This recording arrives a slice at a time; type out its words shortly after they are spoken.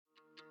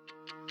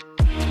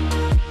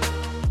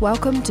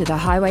Welcome to the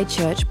Highway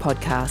Church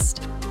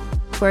podcast.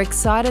 We're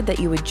excited that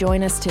you would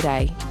join us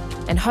today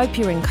and hope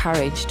you're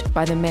encouraged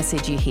by the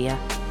message you hear.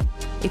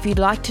 If you'd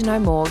like to know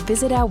more,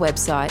 visit our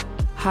website,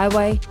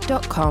 highway.com.au.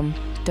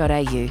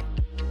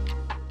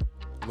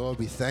 Lord,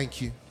 we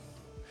thank you.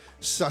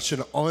 Such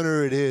an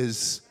honor it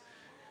is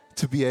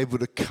to be able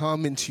to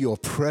come into your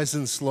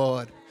presence,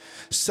 Lord.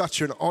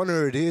 Such an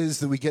honor it is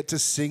that we get to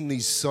sing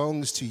these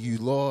songs to you,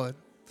 Lord.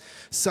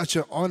 Such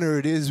an honor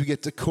it is we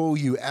get to call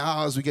you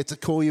ours. We get to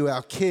call you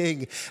our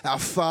King, our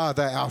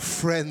Father, our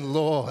friend,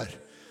 Lord.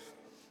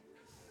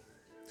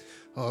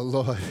 Oh,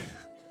 Lord,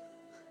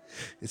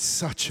 it's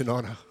such an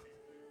honor.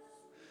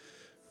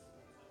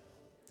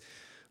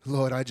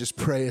 Lord, I just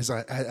pray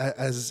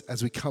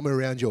as we come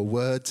around your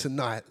word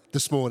tonight,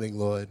 this morning,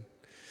 Lord,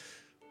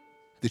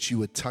 that you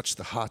would touch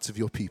the hearts of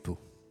your people.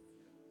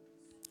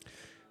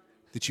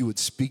 That you would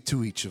speak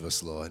to each of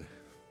us, Lord.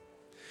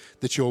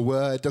 That your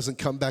word doesn't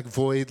come back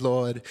void,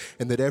 Lord,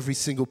 and that every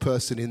single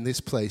person in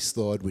this place,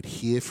 Lord, would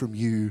hear from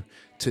you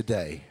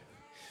today.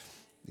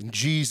 In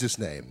Jesus'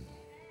 name,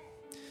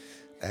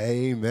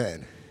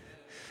 amen.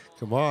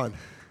 Come on.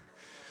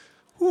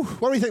 Whew,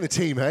 what do you think of the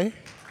team, hey?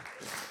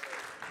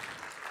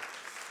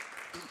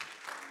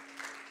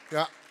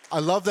 Yeah, I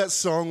love that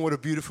song, What a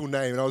Beautiful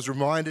Name. And I was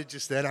reminded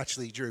just then,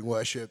 actually, during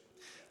worship,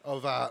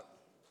 of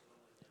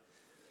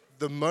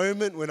the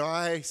moment when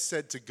I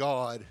said to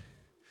God,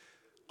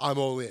 I'm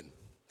all in.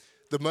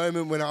 The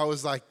moment when I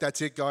was like,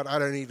 that's it, God, I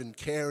don't even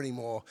care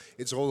anymore.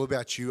 It's all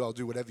about you. I'll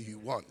do whatever you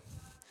want.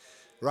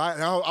 Right?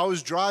 And I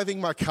was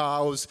driving my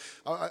car.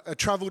 I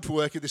traveled to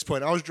work at this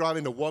point. I was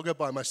driving to Wagga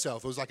by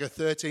myself. It was like a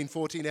 13,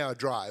 14-hour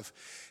drive.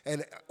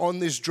 And on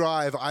this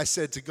drive, I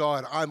said to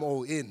God, I'm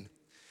all in.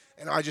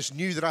 And I just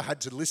knew that I had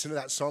to listen to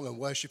that song and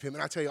worship him.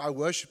 And I tell you, I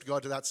worshiped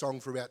God to that song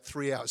for about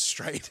 3 hours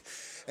straight.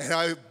 And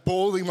I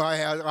bawling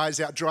my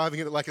eyes out, driving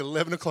it at like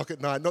 11 o'clock at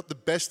night. Not the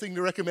best thing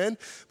to recommend,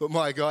 but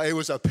my God, it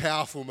was a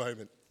powerful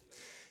moment.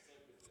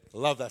 I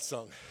love that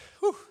song.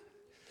 Whew.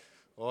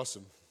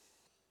 Awesome.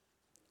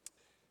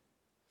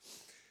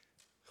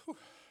 Whew.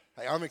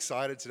 Hey, I'm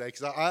excited today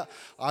because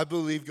I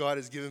believe God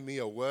has given me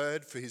a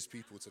word for his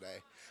people today.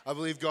 I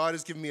believe God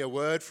has given me a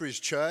word for his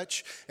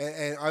church,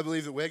 and I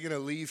believe that we're going to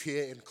leave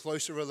here in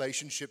closer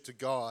relationship to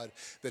God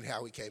than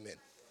how we came in.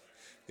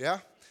 Yeah?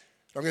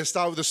 I'm going to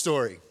start with a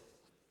story.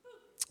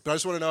 But I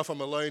just want to know if I'm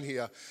alone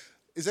here.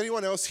 Does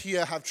anyone else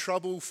here have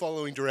trouble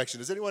following direction?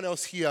 Does anyone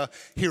else here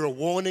hear a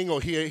warning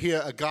or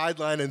hear a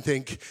guideline and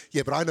think,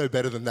 yeah, but I know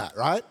better than that,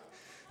 right?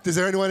 Does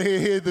there anyone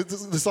here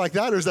that's like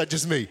that, or is that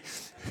just me?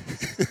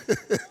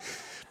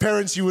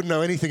 Parents, you wouldn't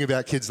know anything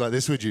about kids like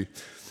this, would you?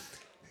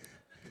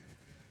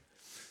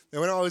 Now,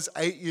 when I was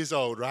 8 years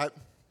old, right,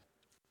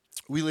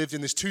 we lived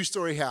in this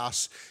 2-story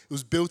house. It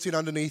was built in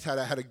underneath, had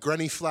a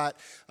granny flat.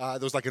 There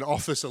was like an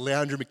office, a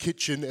lounge room, a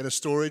kitchen, and a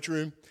storage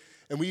room.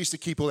 And we used to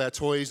keep all our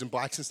toys and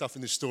bikes and stuff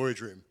in this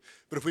storage room.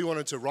 But if we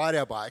wanted to ride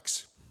our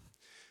bikes,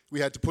 we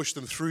had to push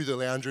them through the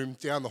lounge room,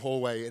 down the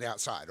hallway, and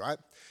outside, right?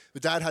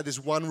 But Dad had this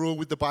one rule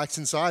with the bikes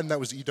inside, and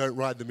that was that you don't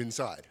ride them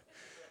inside.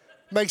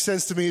 Makes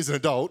sense to me as an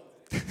adult.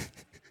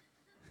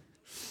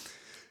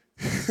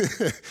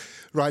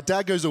 Right,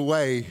 Dad goes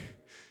away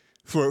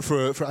for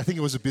I think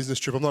it was a business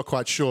trip, I'm not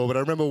quite sure, but I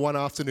remember one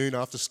afternoon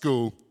after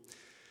school,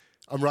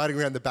 I'm riding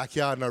around the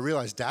backyard and I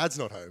realized Dad's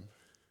not home.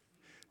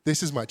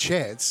 This is my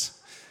chance.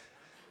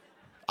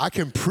 I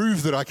can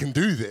prove that I can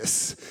do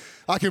this.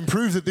 I can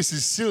prove that this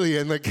is silly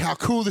and like how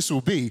cool this will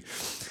be.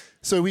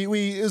 So it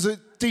was a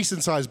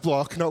decent sized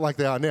block, not like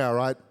they are now,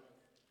 right?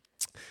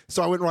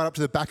 So I went right up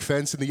to the back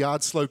fence and the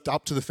yard sloped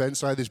up to the fence.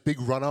 So I had this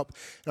big run up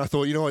and I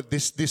thought, you know what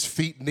this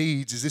feat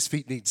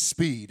needs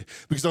speed,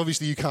 because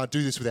obviously you can't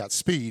do this without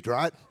speed,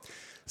 right?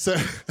 So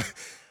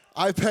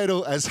I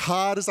pedal as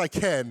hard as I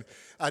can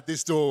at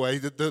this doorway,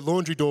 the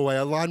laundry doorway.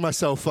 I line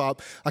myself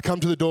up. I come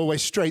to the doorway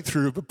straight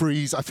through a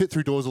breeze. I fit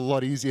through doors a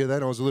lot easier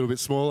then. I was a little bit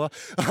smaller.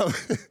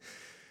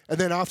 And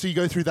then after you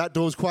go through that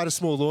door, it's quite a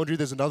small laundry.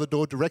 There's another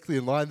door directly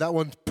in line. That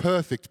one's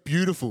perfect,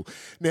 beautiful.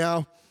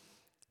 Now,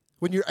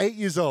 when you're 8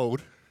 years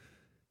old,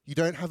 you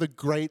don't have a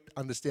great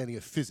understanding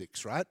of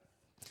physics, right?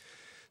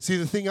 See,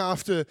 the thing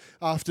after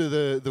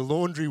the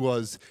laundry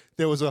was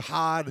there was a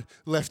hard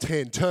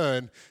left-hand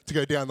turn to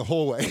go down the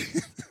hallway.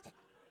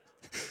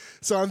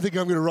 So I'm thinking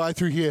I'm going to ride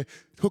through here,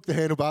 hook the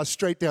handlebars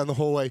straight down the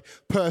hallway.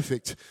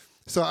 Perfect.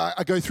 So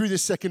I go through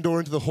this second door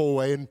into the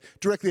hallway, and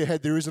directly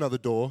ahead there is another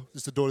door.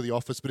 It's the door to the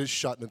office, but it's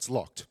shut and it's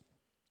locked.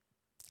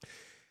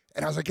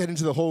 And as I get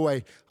into the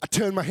hallway, I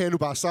turn my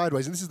handlebar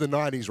sideways. And this is the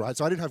 90s, right?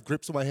 So I didn't have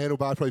grips on my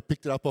handlebar. I probably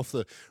picked it up off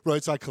the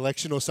roadside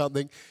collection or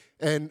something.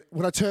 And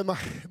when I turn my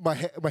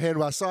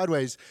handlebar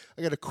sideways,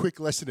 I get a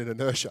quick lesson in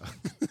inertia.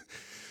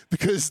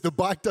 Because the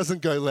bike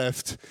doesn't go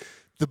left.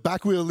 The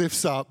back wheel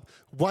lifts up.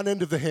 One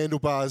end of the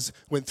handlebars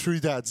went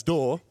through Dad's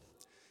door.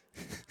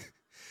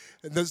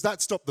 And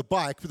that stopped the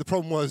bike. But the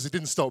problem was it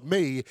didn't stop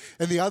me.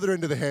 And the other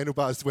end of the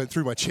handlebars went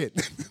through my chin.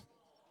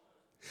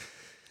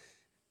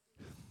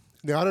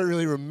 Now, I don't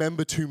really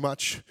remember too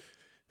much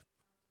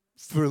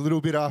for a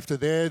little bit after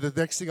there. The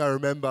next thing I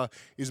remember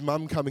is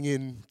Mum coming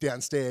in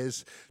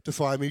downstairs to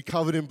find me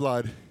covered in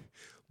blood,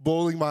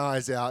 bawling my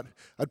eyes out.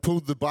 I'd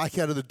pulled the bike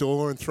out of the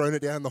door and thrown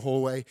it down the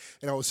hallway,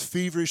 and I was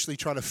feverishly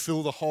trying to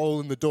fill the hole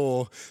in the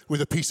door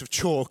with a piece of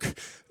chalk.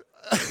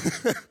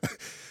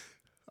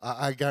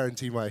 I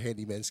guarantee my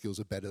handyman skills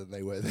are better than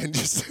they were then.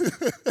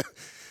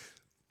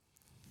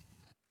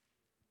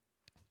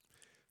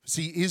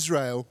 See,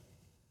 Israel,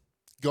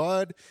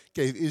 God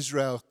gave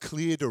Israel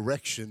clear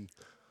direction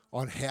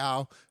on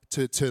how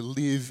to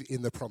live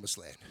in the promised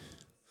land.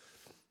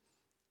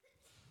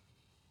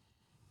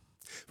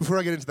 Before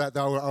I get into that,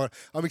 though,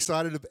 I'm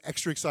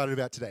extra excited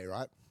about today,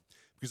 right?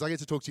 Because I get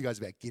to talk to you guys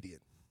about Gideon.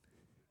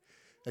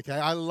 Okay,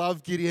 I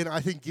love Gideon. I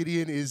think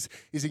Gideon is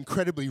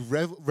incredibly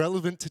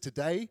relevant to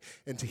today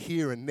and to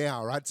here and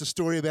now, right? It's a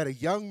story about a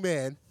young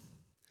man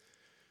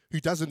who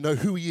doesn't know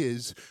who he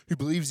is, who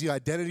believes the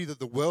identity that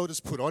the world has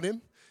put on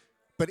him,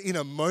 but in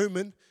a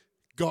moment,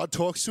 God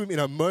talks to him. In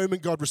a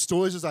moment, God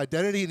restores his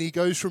identity, and he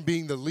goes from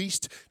being the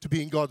least to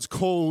being God's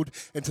called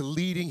and to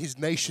leading his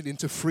nation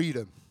into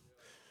freedom.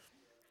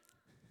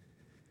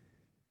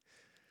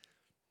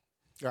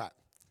 All right,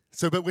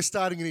 but we're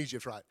starting in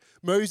Egypt, right?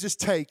 Moses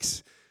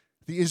takes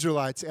the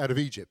Israelites out of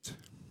Egypt.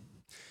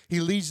 He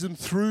leads them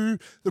through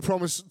the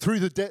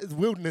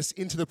wilderness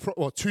to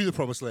the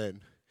promised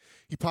land.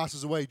 He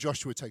passes away.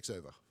 Joshua takes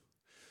over.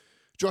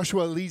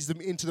 Joshua leads them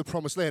into the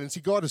promised land. And see,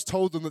 God has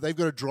told them that they've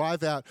got to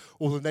drive out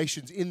all the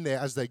nations in there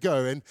as they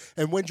go.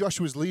 And when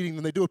Joshua's leading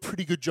them, they do a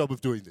pretty good job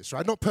of doing this,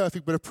 right? Not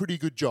perfect, but a pretty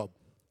good job.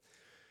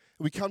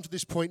 And we come to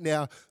this point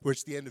now where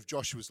it's the end of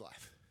Joshua's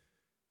life.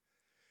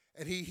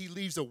 And he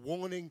leaves a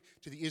warning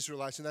to the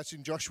Israelites, and that's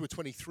in Joshua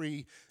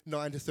 23,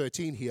 9 to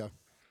 13 here.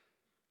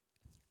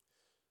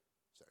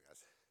 Sorry,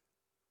 guys.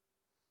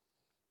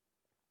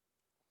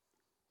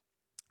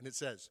 And it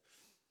says,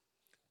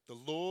 "The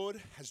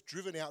Lord has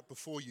driven out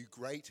before you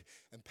great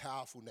and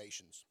powerful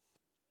nations.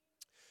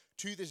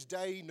 To this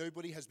day,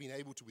 nobody has been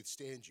able to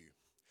withstand you.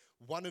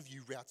 One of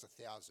you routs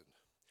 1,000,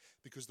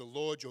 because the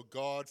Lord your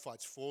God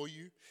fights for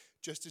you,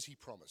 just as he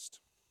promised.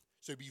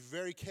 So be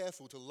very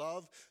careful to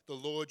love the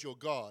Lord your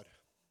God.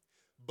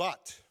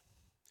 But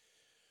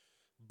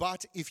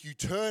if you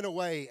turn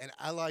away and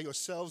ally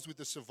yourselves with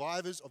the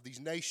survivors of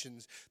these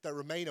nations that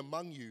remain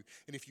among you,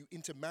 and if you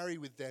intermarry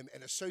with them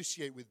and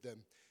associate with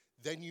them,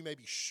 then you may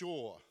be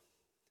sure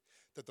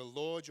that the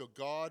Lord your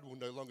God will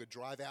no longer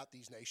drive out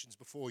these nations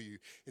before you.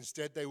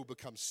 Instead, they will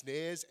become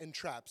snares and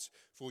traps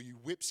for you,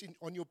 whips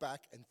on your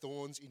back and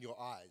thorns in your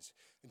eyes,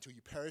 until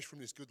you perish from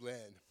this good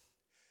land,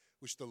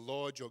 which the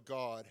Lord your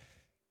God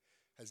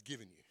has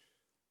given you."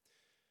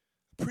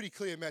 A pretty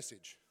clear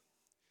message.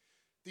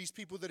 These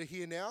people that are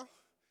here now,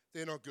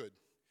 they're not good.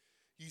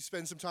 You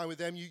spend some time with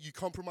them, you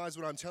compromise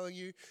what I'm telling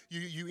you,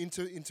 you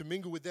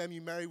intermingle with them, you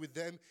marry with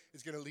them,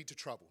 it's going to lead to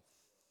trouble.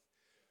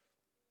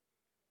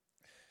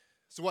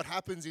 So what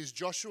happens is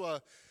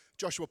Joshua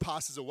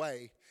passes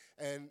away,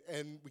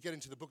 and we get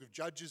into the book of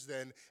Judges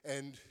then,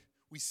 and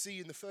we see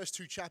in the first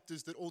 2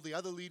 chapters that all the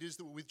other leaders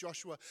that were with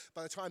Joshua,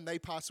 by the time they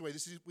pass away,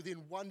 this is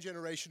within one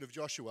generation of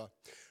Joshua,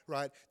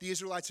 right? The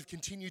Israelites have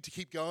continued to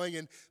keep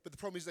going, but the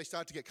problem is they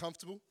start to get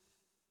comfortable.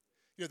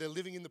 You know, they're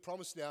living in the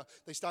promise now.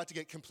 They start to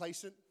get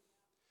complacent.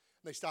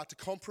 And they start to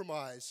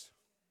compromise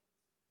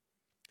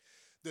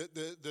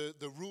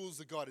the rules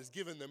that God has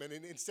given them. And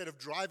instead of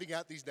driving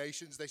out these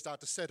nations, they start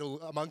to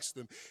settle amongst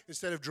them.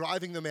 Instead of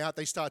driving them out,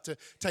 they start to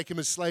take them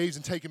as slaves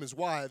and take them as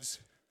wives.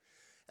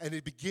 And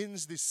it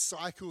begins this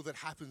cycle that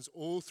happens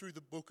all through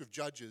the book of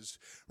Judges,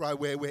 right,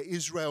 where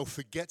Israel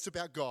forgets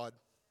about God,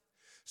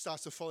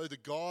 starts to follow the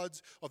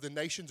gods of the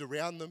nations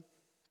around them,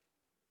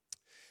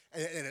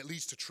 and it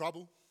leads to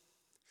trouble.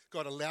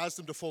 God allows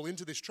them to fall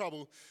into this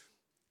trouble.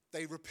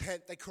 They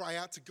repent, they cry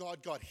out to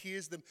God. God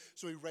hears them,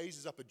 so he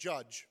raises up a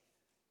judge.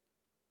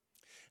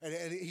 And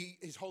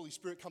his Holy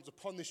Spirit comes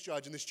upon this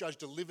judge, and this judge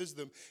delivers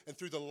them. And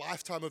through the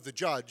lifetime of the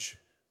judge,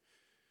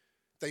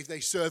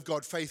 they serve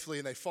God faithfully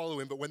and they follow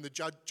him. But when the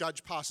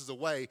judge passes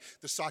away,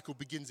 the cycle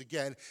begins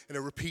again, and it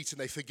repeats, and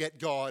they forget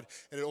God,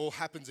 and it all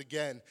happens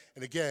again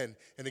and again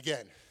and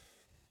again.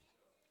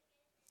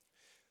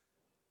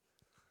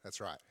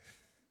 That's right.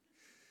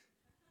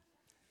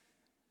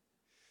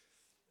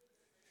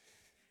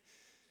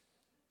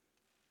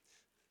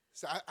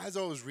 So as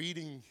I was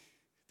reading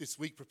this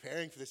week,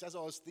 preparing for this, as I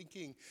was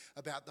thinking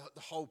about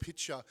the whole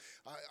picture,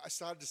 I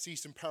started to see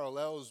some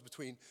parallels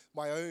between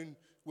my own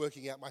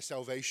working out my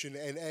salvation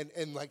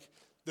and like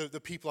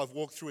the people I've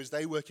walked through as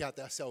they work out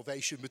their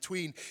salvation,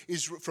 between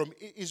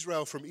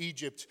Israel from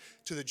Egypt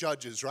to the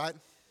Judges, right?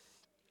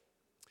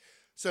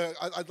 So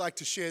I'd like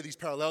to share these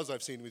parallels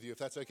I've seen with you, if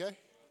that's okay.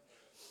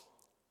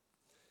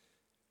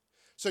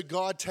 So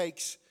God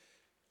takes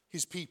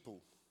his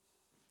people,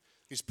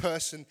 his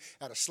person,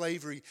 out of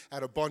slavery,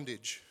 out of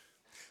bondage,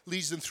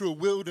 leads them through a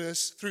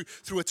wilderness,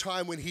 through a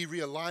time when he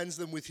realigns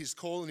them with his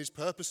call and his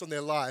purpose on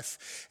their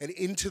life, and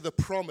into the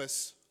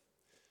promise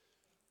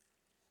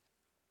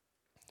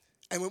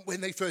And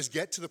when they first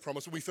get to the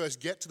promise, when we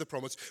first get to the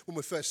promise, when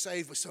we're first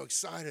saved, we're so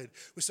excited.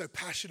 We're so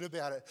passionate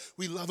about it.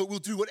 We love it. We'll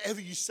do whatever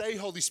you say,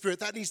 Holy Spirit.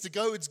 That needs to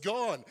go. It's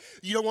gone.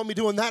 You don't want me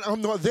doing that?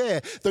 I'm not there.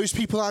 Those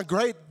people aren't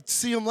great.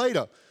 See them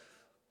later.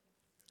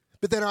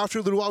 But then after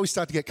a little while, we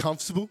start to get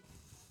comfortable.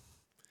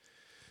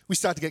 We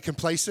start to get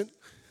complacent.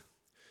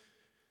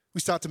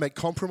 We start to make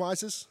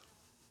compromises.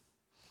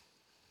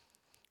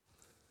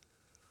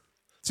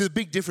 So the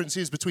big difference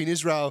is between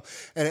Israel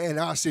and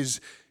us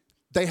is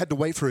they had to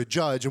wait for a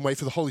judge and wait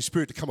for the Holy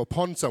Spirit to come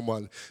upon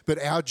someone. But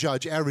our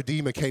judge, our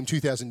Redeemer, came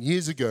 2,000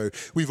 years ago.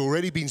 We've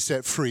already been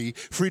set free.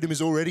 Freedom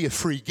is already a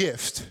free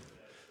gift.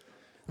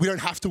 We don't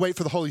have to wait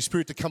for the Holy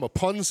Spirit to come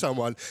upon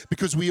someone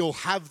because we all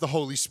have the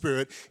Holy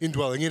Spirit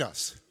indwelling in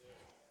us.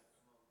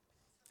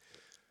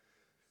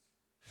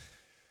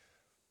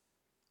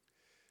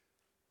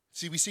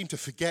 See, we seem to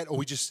forget,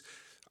 or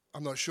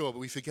I'm not sure, but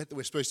we forget that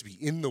we're supposed to be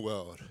in the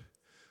world,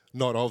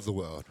 not of the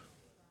world.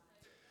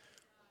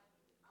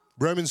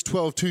 Romans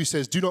 12:2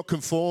 says, do not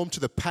conform to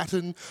the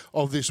pattern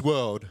of this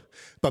world,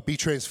 but be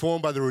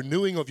transformed by the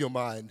renewing of your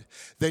mind.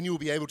 Then you will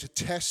be able to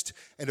test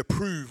and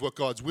approve what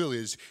God's will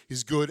is,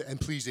 his good and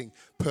pleasing,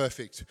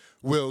 perfect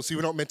will. See,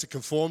 we're not meant to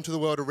conform to the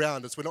world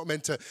around us. We're not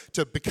meant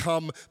to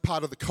become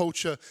part of the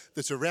culture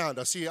that's around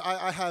us. See,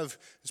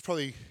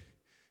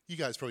 you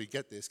guys probably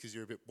get this because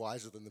you're a bit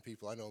wiser than the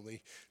people I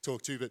normally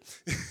talk to, but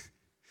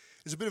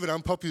there's a bit of an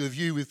unpopular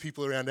view with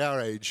people around our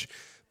age,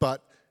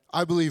 but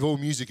I believe all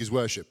music is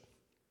worship.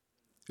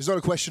 It's not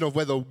a question of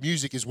whether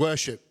music is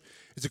worship.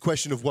 It's a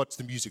question of what's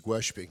the music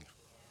worshiping.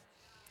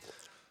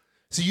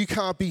 So you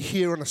can't be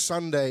here on a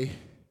Sunday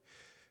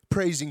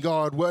praising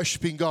God,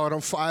 worshiping God,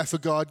 on fire for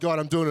God. God,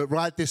 I'm doing it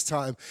right this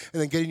time.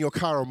 And then get in your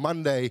car on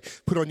Monday,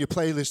 put on your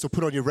playlist or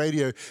put on your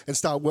radio and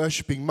start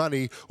worshiping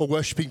money or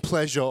worshiping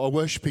pleasure or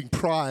worshiping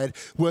pride,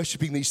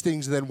 worshiping these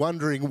things and then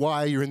wondering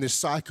why you're in this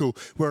cycle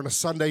where on a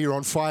Sunday you're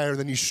on fire and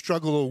then you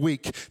struggle all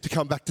week to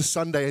come back to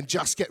Sunday and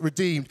just get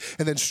redeemed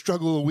and then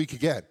struggle all week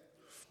again.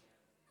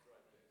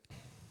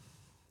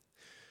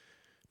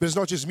 But it's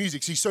not just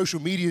music. See,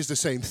 social media is the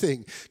same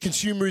thing.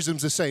 Consumerism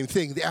is the same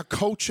thing. Our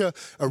culture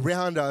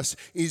around us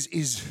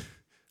is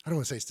I don't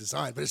want to say it's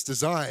designed, but it's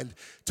designed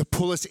to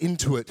pull us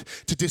into it,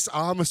 to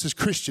disarm us as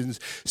Christians.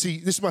 See,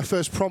 this is my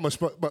first promise,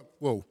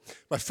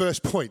 my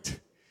first point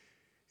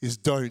is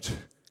don't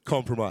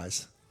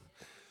compromise.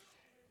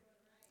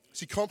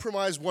 See,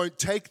 compromise won't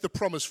take the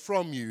promise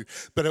from you,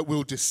 but it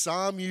will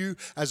disarm you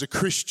as a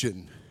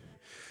Christian,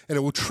 and it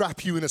will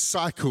trap you in a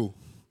cycle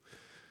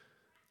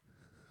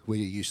where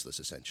you're useless,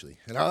 essentially.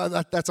 And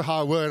that's a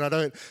hard word. I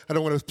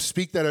don't want to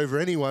speak that over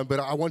anyone, but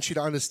I want you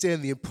to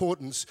understand the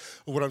importance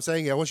of what I'm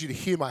saying here. I want you to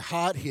hear my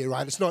heart here,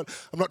 right?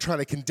 I'm not trying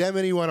to condemn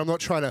anyone. I'm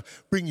not trying to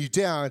bring you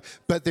down,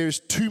 but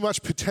there's too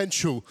much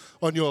potential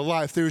on your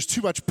life. There is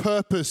too much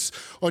purpose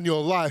on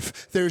your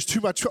life. There is too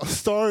much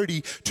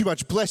authority, too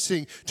much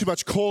blessing, too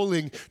much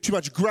calling, too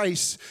much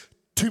grace,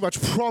 too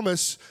much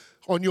promise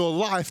on your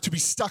life to be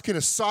stuck in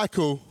a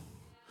cycle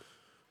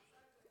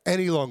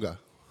any longer.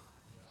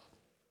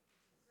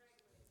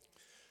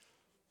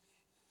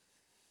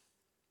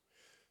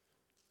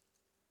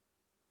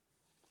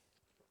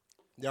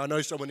 Now, I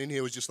know someone in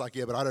here was just like,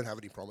 yeah, but I don't have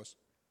any promise.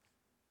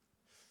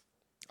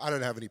 I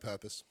don't have any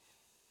purpose.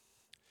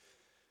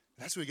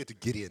 That's where we get to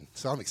Gideon.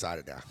 So I'm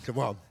excited now. Come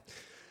on.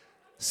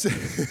 So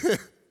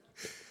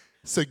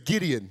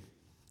Gideon,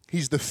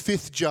 he's the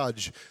fifth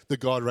judge that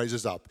God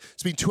raises up.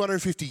 It's been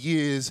 250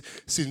 years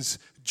since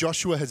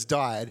Joshua has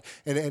died,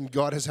 and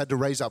God has had to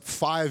raise up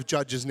 5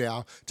 judges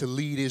now to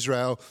lead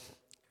Israel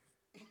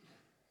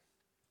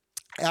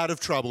out of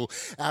trouble,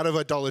 out of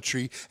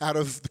idolatry, out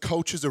of the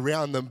cultures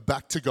around them,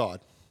 back to God.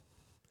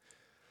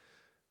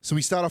 So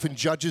we start off in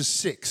Judges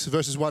 6,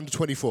 verses 1 to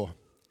 24.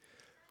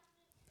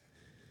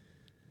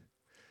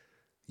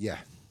 Yeah.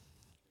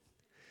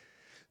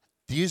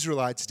 The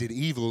Israelites did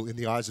evil in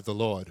the eyes of the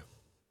Lord.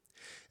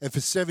 And for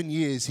 7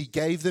 years he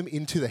gave them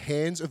into the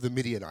hands of the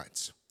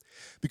Midianites.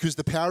 Because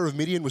the power of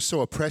Midian was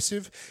so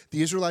oppressive,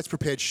 the Israelites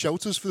prepared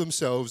shelters for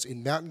themselves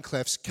in mountain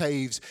clefts,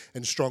 caves,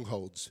 and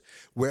strongholds.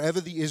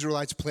 Wherever the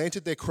Israelites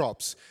planted their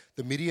crops,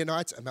 the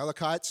Midianites,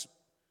 Amalekites,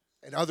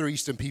 and other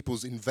eastern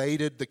peoples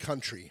invaded the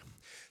country.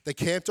 They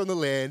camped on the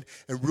land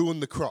and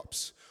ruined the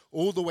crops,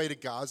 all the way to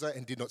Gaza,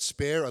 and did not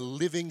spare a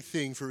living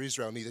thing for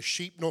Israel, neither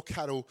sheep nor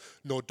cattle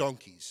nor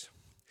donkeys.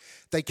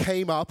 They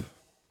came up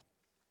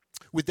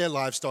with their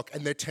livestock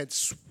and their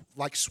tents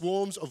like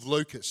swarms of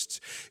locusts.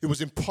 It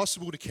was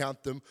impossible to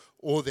count them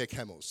or their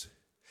camels.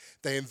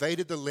 They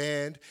invaded the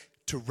land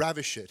to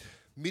ravish it.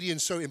 Midian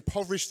so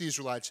impoverished the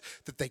Israelites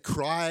that they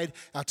cried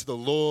out to the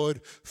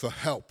Lord for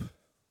help.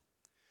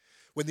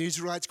 When the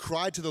Israelites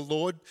cried to the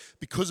Lord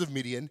because of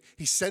Midian,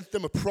 he sent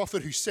them a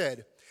prophet who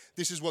said,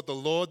 This is what the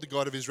Lord, the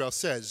God of Israel,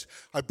 says.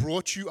 I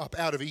brought you up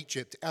out of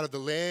Egypt, out of the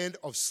land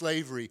of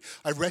slavery.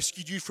 I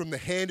rescued you from the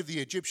hand of the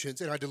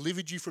Egyptians, and I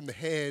delivered you from the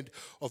hand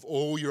of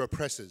all your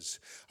oppressors.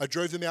 I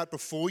drove them out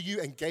before you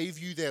and gave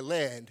you their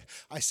land.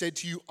 I said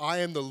to you, I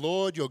am the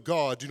Lord your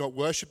God. Do not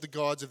worship the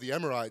gods of the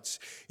Amorites,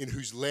 in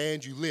whose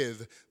land you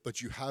live,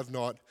 but you have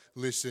not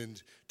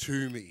listened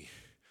to me.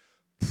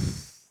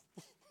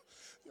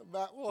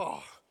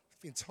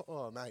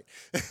 Mate.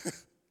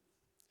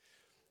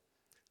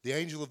 The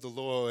angel of the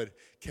Lord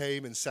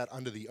came and sat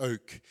under the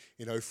oak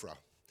in Ophrah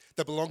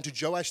that belonged to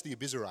Joash the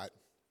Abiezrite,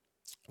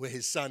 where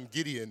his son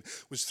Gideon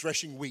was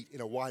threshing wheat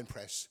in a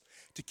winepress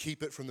to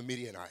keep it from the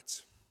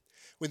Midianites.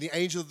 When the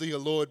angel of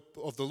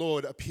the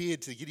Lord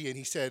appeared to Gideon,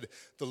 he said,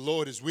 "The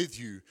Lord is with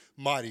you,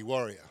 mighty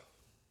warrior."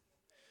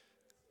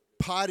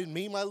 "Pardon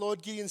me, my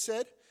lord," Gideon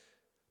said.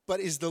 "But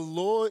if the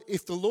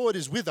Lord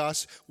is with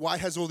us, why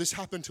has all this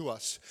happened to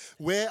us?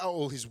 Where are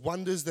all his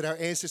wonders that our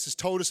ancestors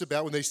told us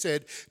about when they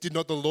said, 'Did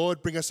not the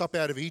Lord bring us up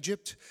out of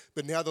Egypt?'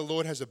 But now the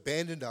Lord has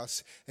abandoned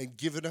us and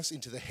given us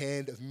into the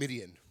hand of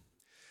Midian."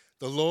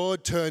 The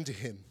Lord turned to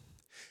him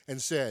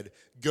and said,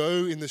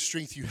 "Go in the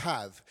strength you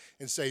have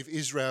and save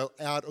Israel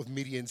out of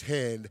Midian's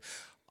hand.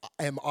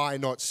 Am I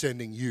not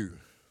sending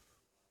you?"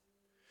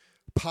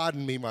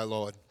 "Pardon me, my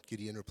lord,"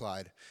 Gideon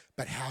replied,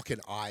 "but how can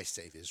I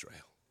save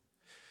Israel?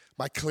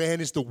 My clan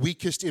is the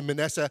weakest in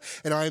Manasseh,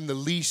 and I am the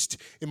least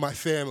in my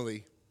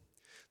family."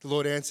 The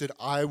Lord answered,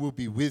 "I will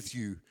be with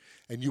you,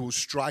 and you will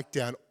strike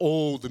down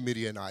all the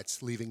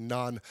Midianites, leaving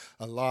none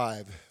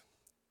alive."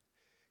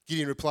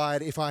 Gideon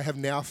replied, If I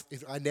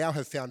now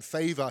have found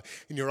favor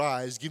in your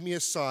eyes, give me a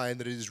sign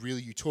that it is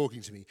really you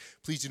talking to me.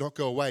 Please do not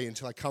go away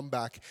until I come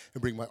back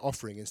and bring my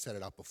offering and set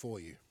it up before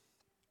you."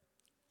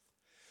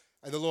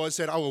 And the Lord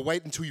said, "I will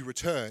wait until you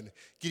return."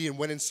 Gideon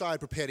went inside,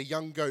 prepared a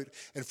young goat,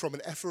 and from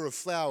an ephah of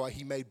flour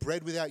he made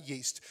bread without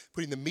yeast,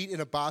 putting the meat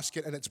in a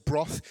basket and its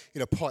broth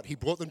in a pot. He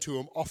brought them to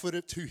him, offered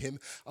it to him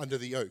under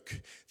the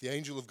oak. The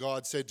angel of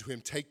God said to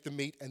him, "Take the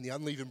meat and the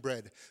unleavened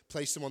bread,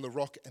 place them on the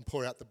rock and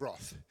pour out the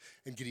broth."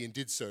 And Gideon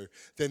did so.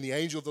 Then the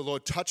angel of the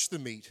Lord touched the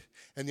meat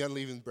and the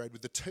unleavened bread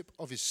with the tip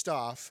of his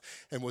staff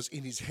and was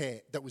in his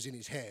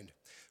hand.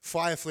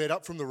 Fire flared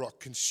up from the rock,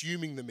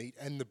 consuming the meat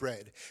and the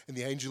bread, and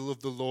the angel of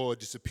the Lord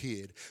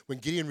disappeared. When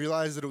Gideon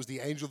realized that it was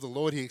the angel of the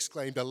Lord, he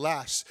exclaimed,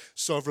 "Alas,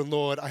 sovereign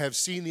Lord, I have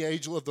seen the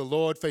angel of the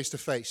Lord face to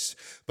face."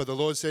 But the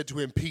Lord said to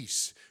him,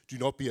 "Peace, do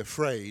not be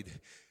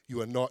afraid.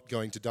 You are not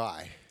going to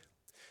die."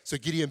 So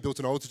Gideon built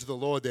an altar to the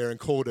Lord there and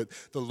called it,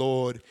 "The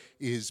Lord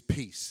is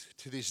Peace."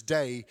 To this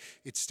day,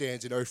 it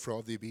stands in Ophrah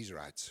of the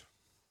Abiezrites.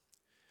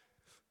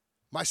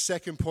 My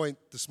second point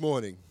this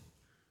morning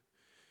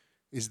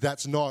is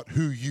that's not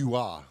who you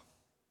are.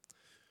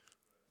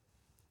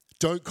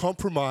 Don't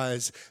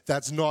compromise.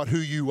 That's not who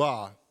you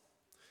are.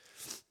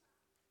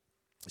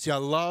 See, I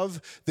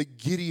love that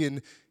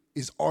Gideon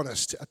is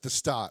honest at the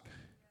start.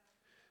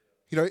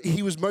 You know,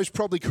 he was most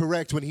probably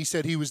correct when he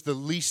said he was the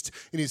least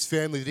in his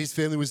family, that his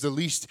family was the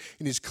least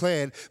in his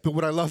clan. But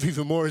what I love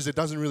even more is it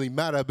doesn't really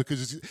matter,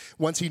 because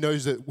once he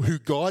knows that who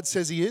God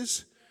says he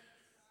is,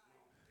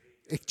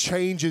 it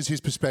changes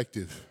his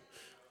perspective.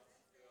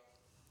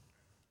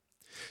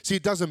 See,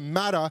 it doesn't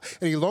matter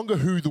any longer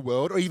who the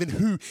world or even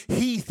who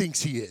he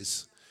thinks he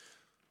is,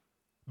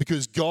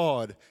 because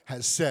God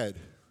has said.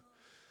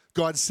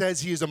 God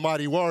says he is a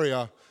mighty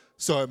warrior,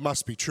 so it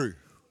must be true.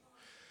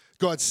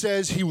 God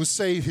says he will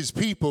save his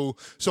people,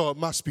 so it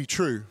must be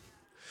true.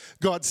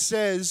 God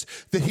says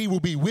that he will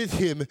be with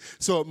him,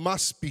 so it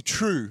must be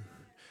true.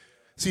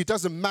 See, it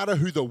doesn't matter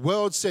who the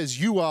world says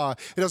you are.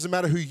 It doesn't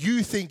matter who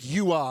you think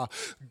you are.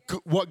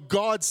 What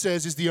God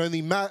says is the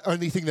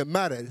only thing that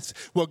matters.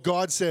 What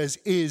God says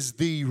is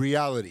the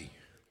reality.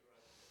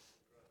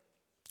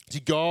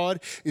 See,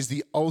 God is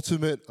the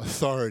ultimate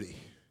authority.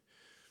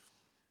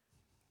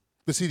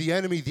 But see, the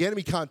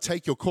enemy can't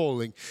take your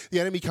calling. The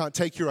enemy can't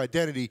take your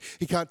identity.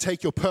 He can't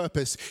take your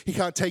purpose. He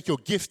can't take your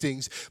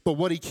giftings. But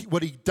what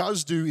he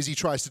does do is he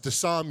tries to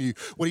disarm you.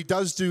 What he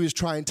does do is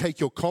try and take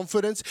your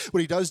confidence.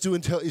 What he does do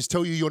is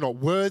tell you you're not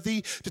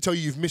worthy, to tell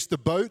you you've missed the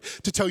boat,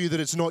 to tell you that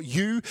it's not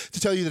you, to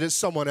tell you that it's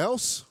someone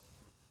else.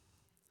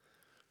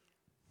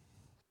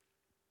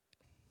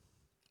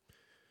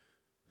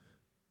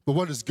 But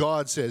what does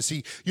God say?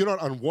 See, you're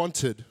not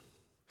unwanted.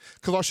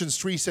 Colossians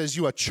 3 says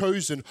you are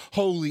chosen,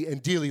 holy,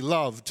 and dearly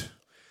loved.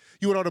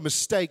 You are not a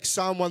mistake.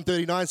 Psalm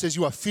 139 says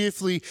you are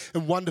fearfully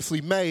and wonderfully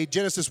made.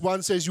 Genesis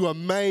 1 says you are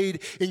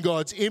made in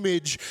God's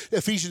image.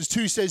 Ephesians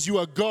 2 says you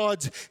are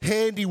God's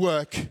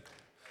handiwork.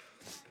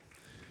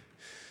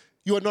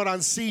 You are not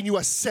unseen. You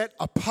are set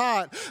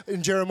apart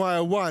in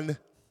Jeremiah 1.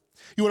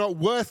 You are not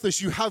worthless.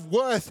 You have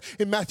worth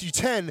in Matthew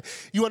 10.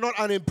 You are not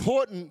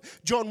unimportant.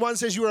 John 1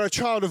 says you are a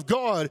child of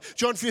God.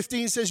 John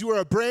 15 says you are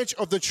a branch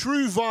of the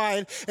true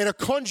vine and a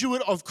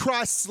conduit of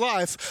Christ's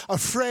life, a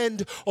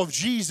friend of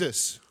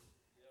Jesus.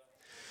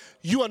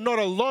 You are not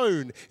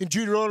alone in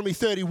Deuteronomy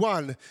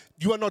 31.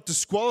 You are not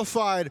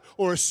disqualified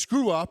or a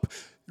screw-up.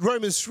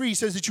 Romans 3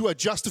 says that you are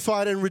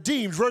justified and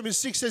redeemed. Romans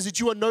 6 says that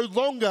you are no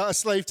longer a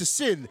slave to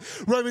sin.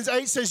 Romans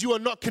 8 says you are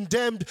not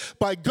condemned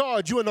by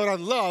God. You are not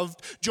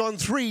unloved. John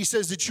 3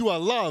 says that you are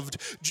loved.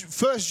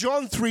 1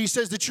 John 3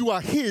 says that you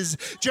are His.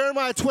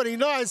 Jeremiah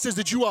 29 says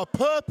that you are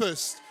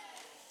purposed.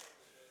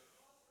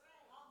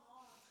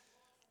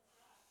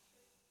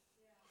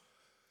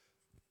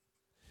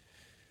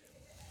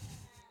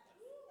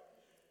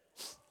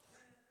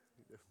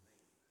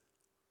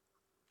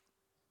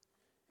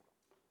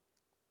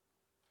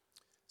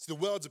 So the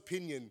world's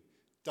opinion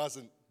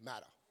doesn't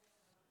matter.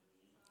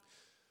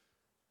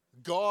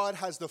 God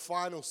has the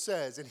final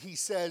says, and He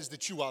says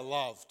that you are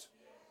loved.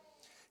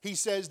 He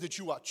says that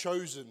you are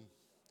chosen.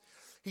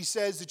 He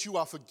says that you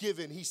are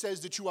forgiven. He says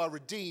that you are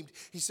redeemed.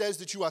 He says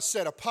that you are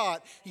set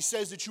apart. He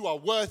says that you are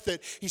worth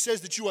it. He says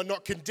that you are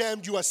not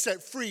condemned. You are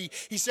set free.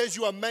 He says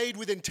you are made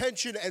with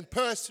intention and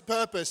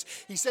purpose.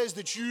 He says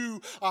that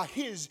you are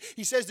His.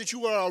 He says that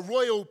you are a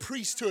royal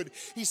priesthood.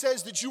 He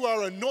says that you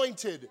are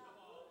anointed.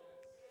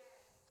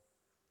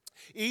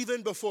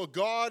 Even before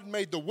God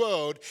made the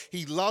world,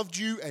 He loved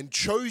you and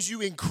chose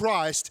you in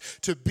Christ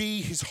to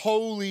be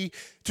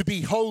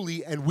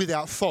holy and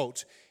without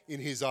fault in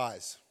His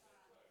eyes.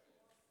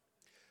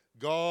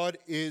 God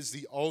is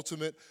the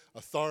ultimate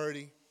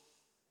authority.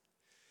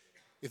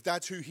 If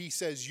that's who He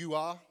says you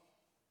are,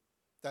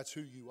 that's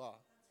who you are.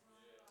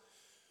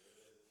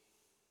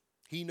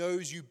 He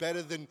knows you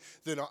better than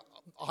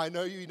I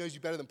know you. He knows you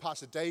better than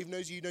Pastor Dave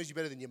knows you. He knows you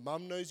better than your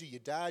mum knows you, your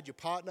dad, your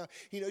partner.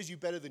 He knows you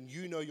better than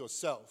you know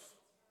yourself.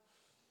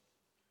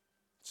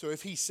 So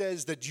if He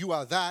says that you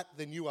are that,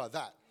 then you are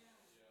that.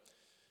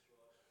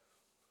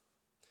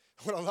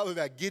 What I love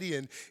about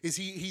Gideon is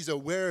he's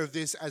aware of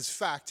this as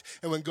fact.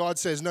 And when God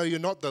says, no, you're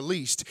not the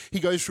least,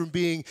 he goes from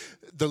being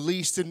the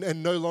least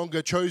and no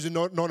longer chosen,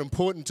 not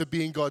important, to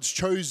being God's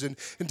chosen,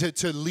 and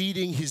to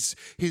leading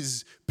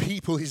his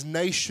people, his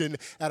nation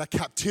out of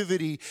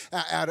captivity,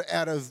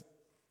 out of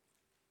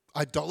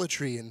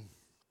idolatry. And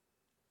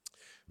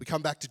we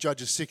come back to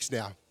Judges 6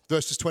 now,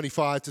 verses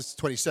 25 to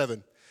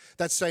 27.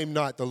 That same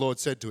night the Lord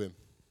said to him,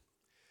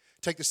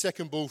 take the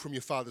second bull from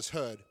your father's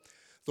herd,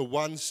 the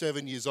one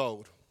 7 years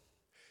old.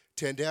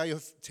 Tear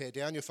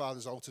down your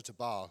father's altar to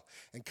Baal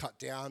and cut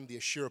down the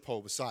Asherah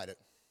pole beside it.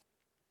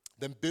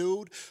 Then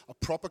build a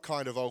proper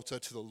kind of altar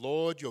to the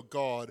Lord your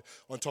God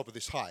on top of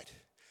this height.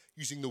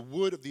 Using the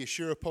wood of the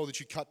Asherah pole that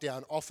you cut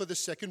down, offer the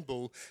second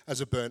bull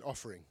as a burnt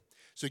offering.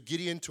 So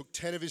Gideon took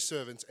 10 of his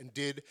servants and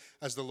did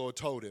as the Lord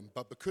told him.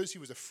 But because he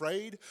was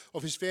afraid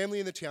of his family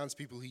and the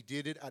townspeople, he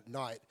did it at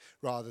night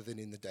rather than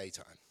in the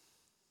daytime.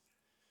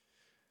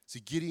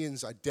 See,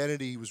 Gideon's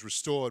identity was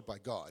restored by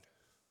God.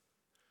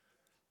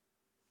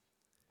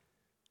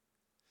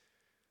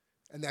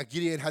 And now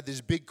Gideon had this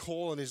big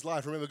call in his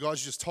life. Remember,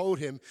 God's just told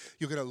him,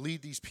 you're going to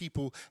lead these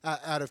people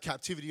out of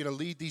captivity. You're going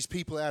to lead these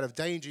people out of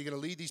danger. You're going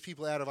to lead these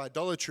people out of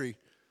idolatry.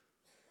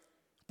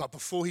 But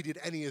before he did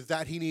any of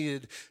that, he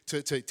needed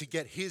to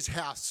get his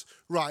house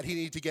right. He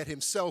needed to get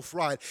himself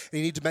right. And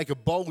he needed to make a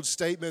bold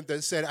statement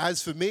that said,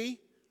 as for me,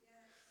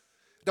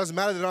 it doesn't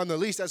matter that I'm the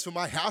least. As for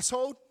my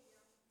household,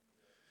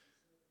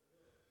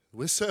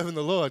 we're serving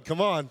the Lord. Come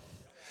on.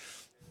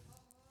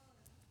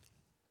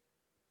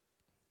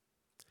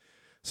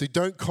 See,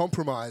 don't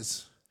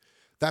compromise.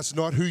 That's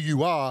not who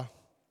you are.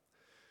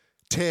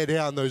 Tear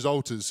down those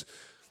altars.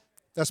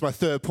 That's my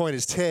third point,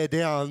 is tear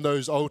down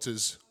those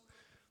altars.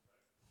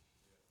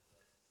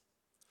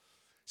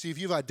 See, if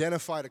you've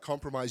identified a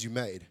compromise you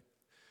made,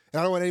 and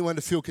I don't want anyone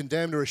to feel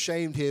condemned or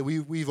ashamed here,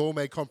 we've all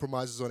made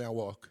compromises on our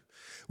walk.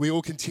 We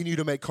all continue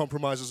to make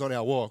compromises on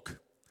our walk.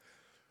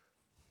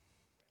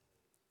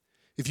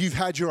 If you've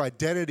had your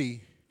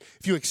identity,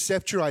 if you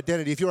accept your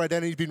identity, if your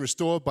identity has been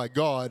restored by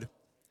God,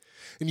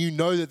 and you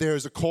know that there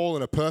is a call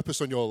and a purpose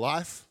on your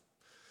life,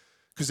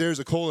 because there is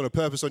a call and a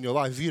purpose on your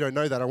life. If you don't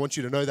know that, I want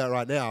you to know that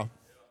right now.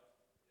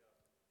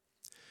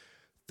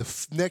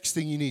 The next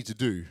thing you need to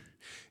do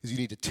is you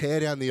need to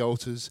tear down the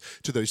altars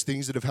to those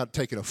things that have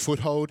taken a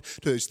foothold,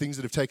 to those things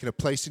that have taken a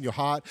place in your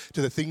heart,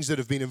 to the things that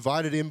have been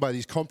invited in by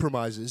these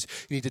compromises.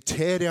 You need to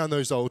tear down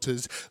those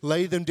altars,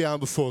 lay them down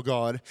before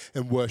God,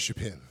 and worship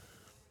Him.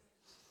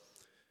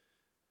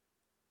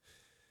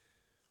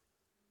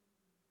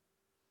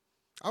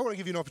 I want to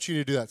give you an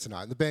opportunity to do that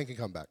tonight, and the band can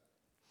come back.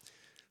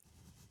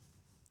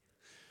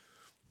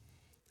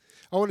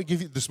 I want to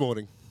give you this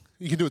morning.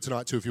 You can do it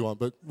tonight too if you want,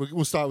 but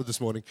we'll start with this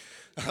morning.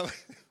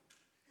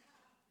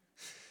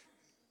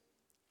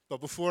 But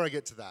before I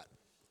get to that,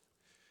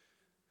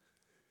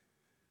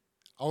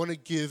 I want to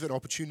give an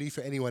opportunity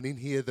for anyone in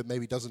here that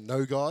maybe doesn't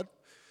know God,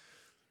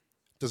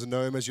 doesn't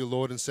know Him as your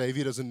Lord and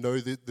Savior, doesn't know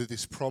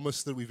this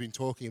promise that we've been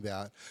talking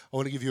about. I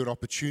want to give you an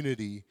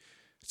opportunity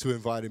to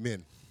invite Him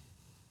in.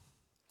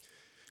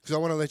 Because I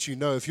want to let you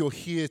know, if you're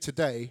here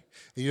today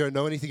and you don't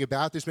know anything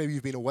about this, maybe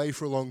you've been away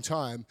for a long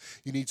time,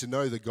 you need to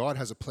know that God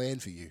has a plan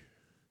for you.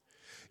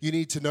 You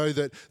need to know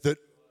that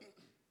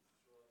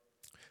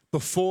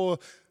before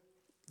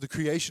the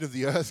creation of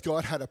the earth,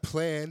 God had a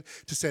plan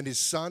to send his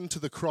son to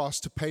the cross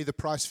to pay the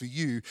price for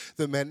you.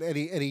 That meant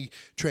any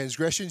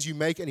transgressions you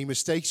make, any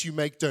mistakes you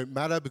make don't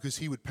matter, because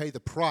he would pay the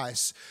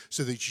price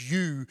so that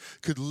you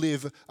could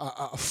live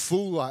a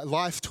full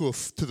life to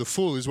the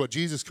full, is what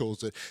Jesus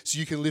calls it. So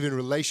you can live in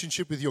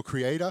relationship with your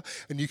Creator,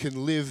 and you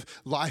can live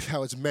life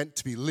how it's meant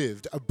to be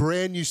lived. A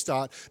brand new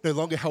start, no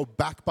longer held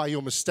back by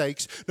your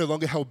mistakes, no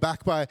longer held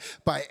back by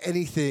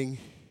anything,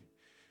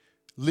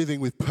 living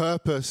with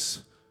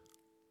purpose,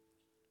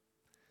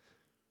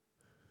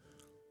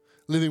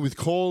 living with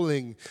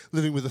calling,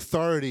 living with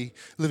authority,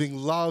 living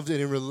loved and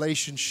in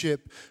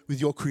relationship with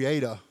your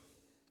Creator.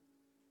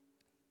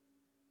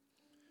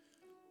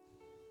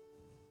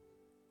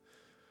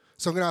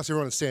 So I'm going to ask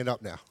everyone to stand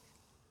up now.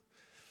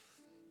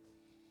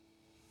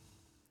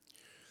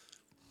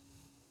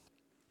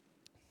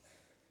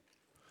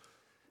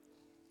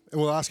 And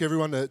we'll ask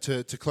everyone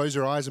to close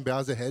their eyes and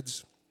bow their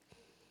heads,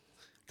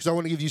 because I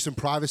want to give you some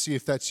privacy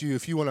if that's you.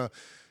 If you want to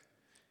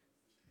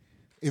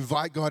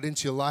invite God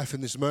into your life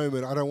in this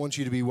moment, I don't want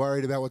you to be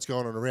worried about what's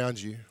going on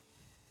around you.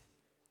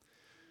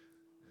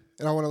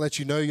 And I want to let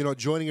you know you're not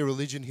joining a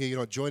religion here, you're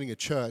not joining a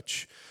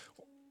church.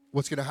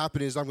 What's going to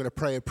happen is I'm going to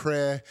pray a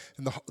prayer,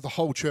 and the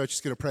whole church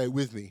is going to pray it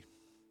with me.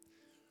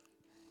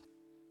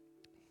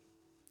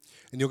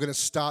 And you're going to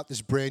start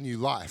this brand new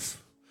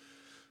life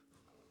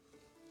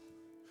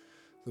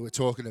that we're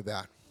talking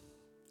about.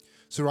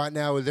 So right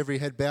now, with every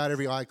head bowed,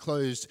 every eye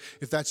closed,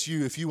 if that's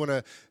you, if you want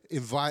to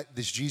invite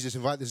this Jesus,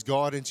 invite this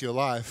God into your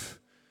life,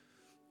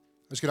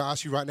 I'm just going to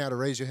ask you right now to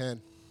raise your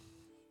hand.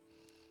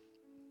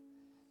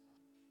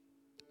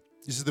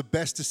 This is the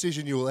best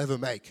decision you will ever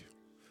make.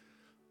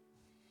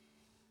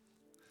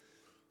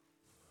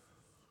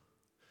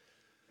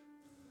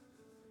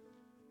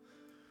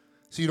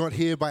 So you're not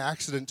here by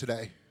accident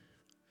today.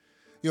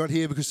 You're not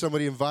here because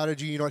somebody invited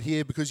you. You're not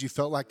here because you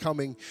felt like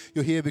coming.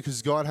 You're here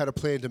because God had a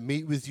plan to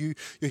meet with you.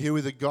 You're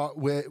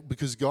here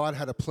because God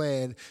had a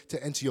plan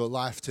to enter your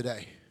life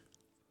today.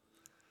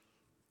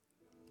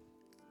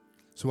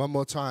 So one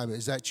more time,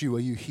 is that you? Are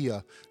you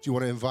here? Do you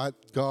want to invite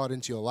God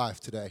into your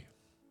life today?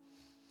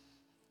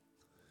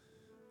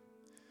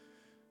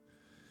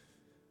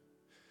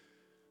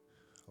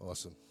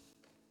 Awesome.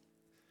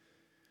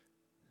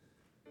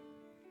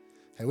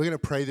 Hey, we're going to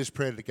pray this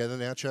prayer together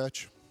now,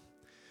 church.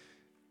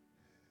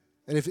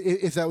 And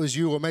if that was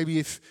you, or maybe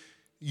if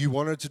you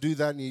wanted to do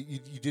that and you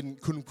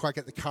couldn't quite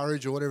get the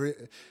courage or whatever,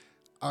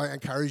 I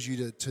encourage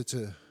you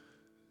to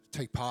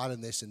take part in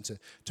this and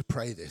to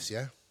pray this,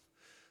 yeah?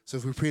 So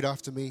if we repeat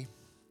after me,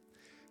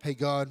 hey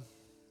God,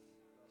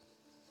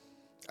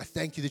 I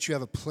thank you that you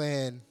have a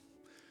plan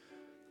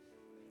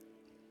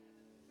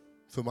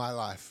for my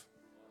life.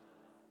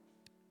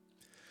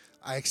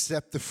 I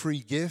accept the free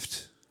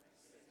gift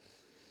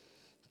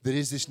that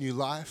is this new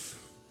life.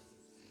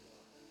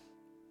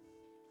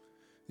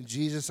 And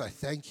Jesus, I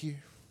thank you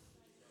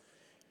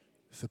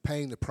for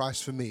paying the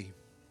price for me.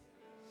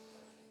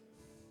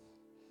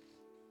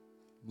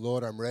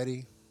 Lord, I'm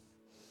ready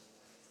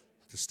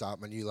to start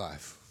my new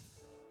life.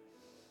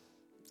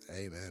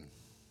 Amen.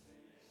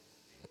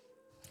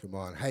 Come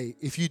on. Hey,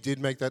 if you did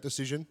make that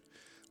decision,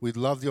 we'd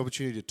love the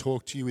opportunity to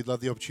talk to you. We'd love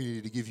the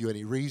opportunity to give you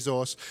any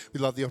resource.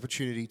 We'd love the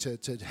opportunity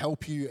to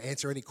help you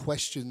answer any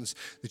questions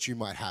that you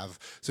might have.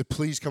 So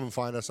please come and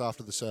find us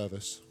after the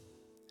service.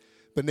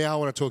 But now I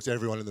want to talk to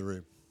everyone in the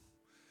room.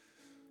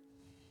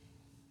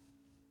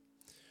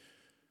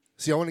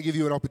 See, I want to give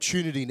you an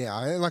opportunity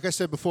now. And like I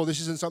said before, this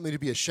isn't something to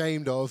be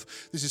ashamed of.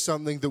 This is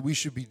something that we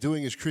should be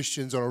doing as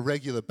Christians on a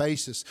regular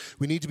basis.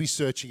 We need to be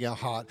searching our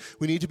heart.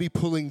 We need to be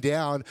pulling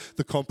down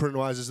the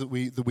compromises that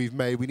we've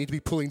made. We need to be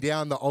pulling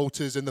down the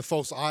altars and the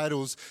false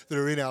idols that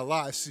are in our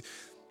lives.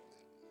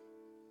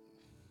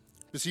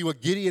 But see, what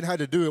Gideon had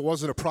to do, it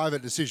wasn't a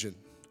private decision.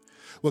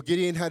 What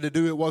Gideon had to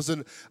do, it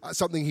wasn't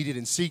something he did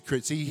in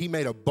secret. See, he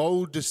made a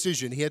bold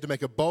decision. He had to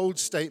make a bold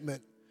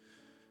statement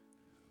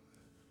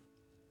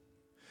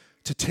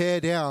to tear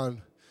down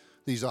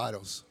these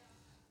idols.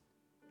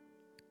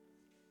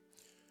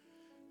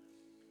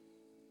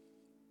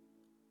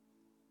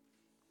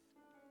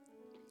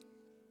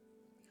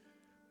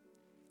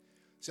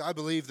 See, I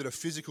believe that a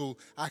physical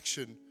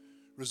action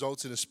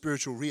results in a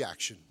spiritual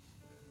reaction.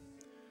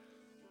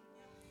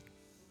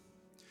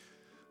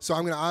 So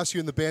I'm going to ask you,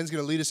 and the band's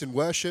going to lead us in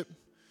worship.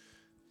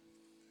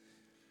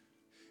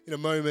 In a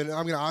moment,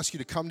 I'm going to ask you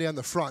to come down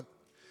the front.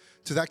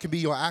 So that can be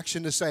your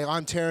action to say,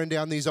 I'm tearing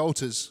down these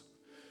altars.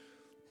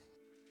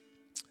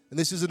 And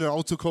this isn't an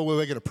altar call where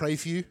we're going to pray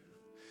for you.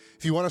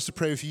 If you want us to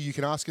pray for you, you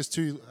can ask us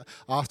to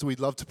after.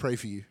 We'd love to pray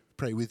for you,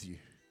 pray with you.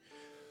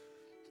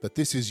 But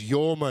this is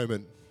your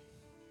moment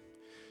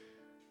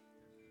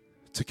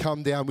to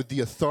come down with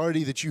the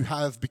authority that you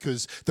have,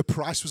 because the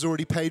price was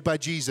already paid by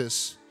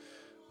Jesus.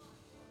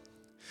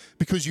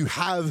 Because you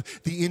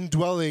have the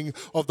indwelling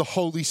of the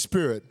Holy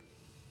Spirit.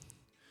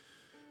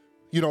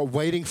 You're not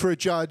waiting for a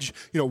judge.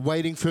 You're not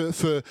waiting for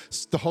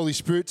the Holy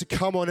Spirit to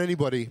come on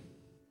anybody.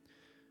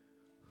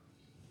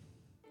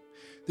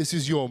 This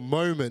is your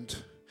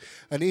moment,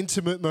 an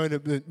intimate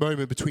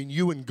moment between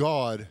you and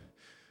God,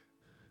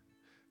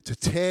 to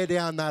tear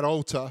down that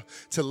altar,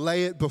 to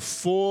lay it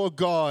before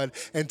God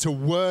and to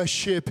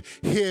worship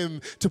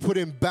Him, to put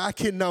Him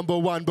back in number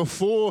one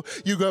before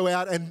you go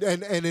out and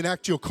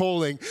enact your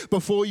calling,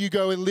 before you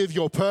go and live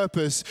your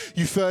purpose.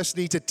 You first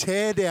need to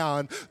tear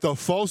down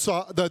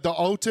the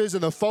altars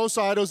and the false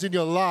idols in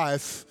your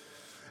life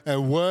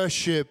and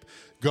worship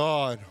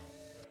God.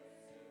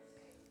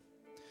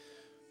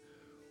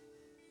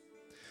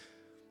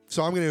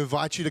 So I'm going to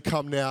invite you to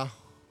come now.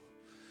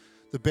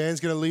 The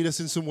band's going to lead us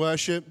in some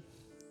worship.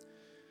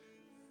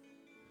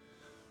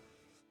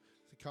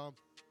 Come.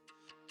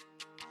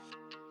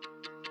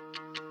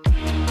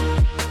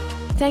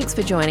 Thanks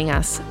for joining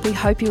us. We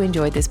hope you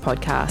enjoyed this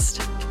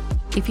podcast.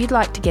 If you'd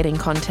like to get in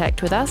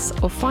contact with us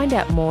or find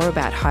out more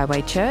about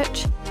Highway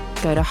Church,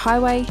 go to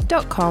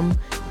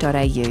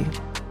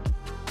highway.com.au.